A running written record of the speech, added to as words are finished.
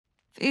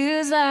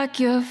Feels like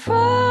you're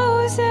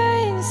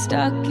frozen,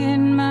 stuck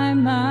in my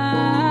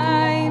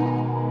mind,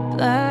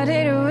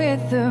 flooded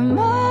with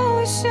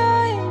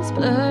emotions,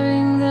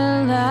 blurring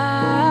the lines.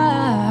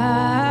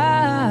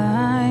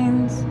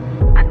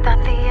 I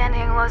thought the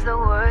ending was the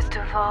worst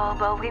of all,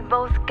 but we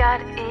both got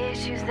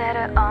issues that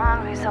are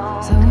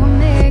unresolved. So I'm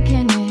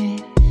making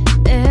it,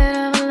 dead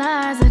of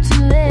lies that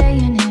you're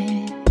laying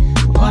it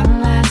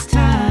one last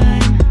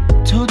time.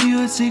 Told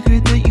you a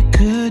secret that you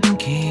couldn't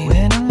keep.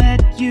 When I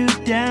let you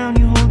down,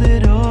 you hold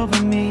it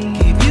over me.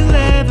 Gave you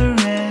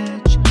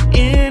leverage,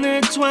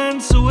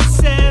 intertwined so I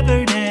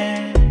severed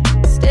it.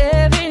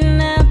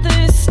 Staring at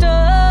the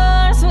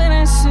stars when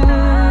I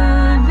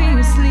should be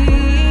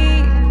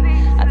asleep.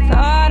 I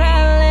thought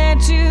I'd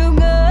let you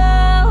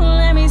go,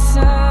 let me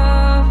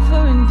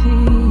suffer in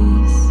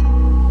peace.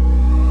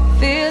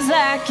 Feels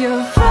like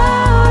you're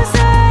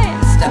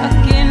frozen,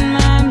 stuck in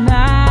my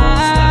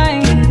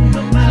mind,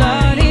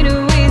 flooded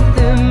with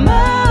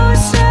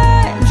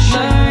emotions,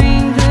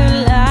 blurring the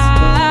line.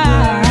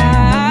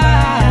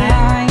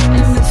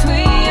 In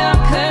between your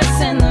curse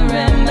and the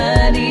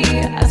remedy,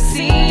 I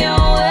see your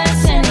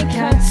words and it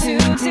cut too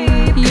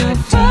deep. You're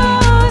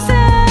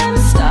frozen,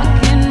 stuck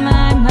in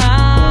my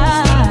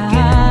mind.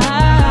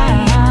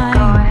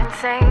 Going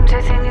insane,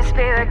 chasing your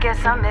spirit,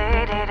 guess I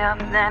made it up.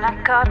 Then I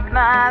caught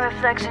my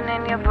reflection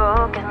in your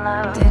broken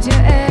love. Did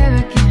your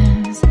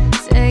arrogance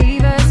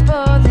save us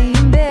both the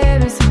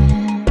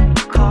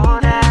embarrassment?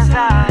 Cold as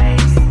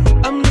ice.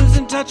 I'm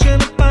losing touch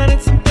and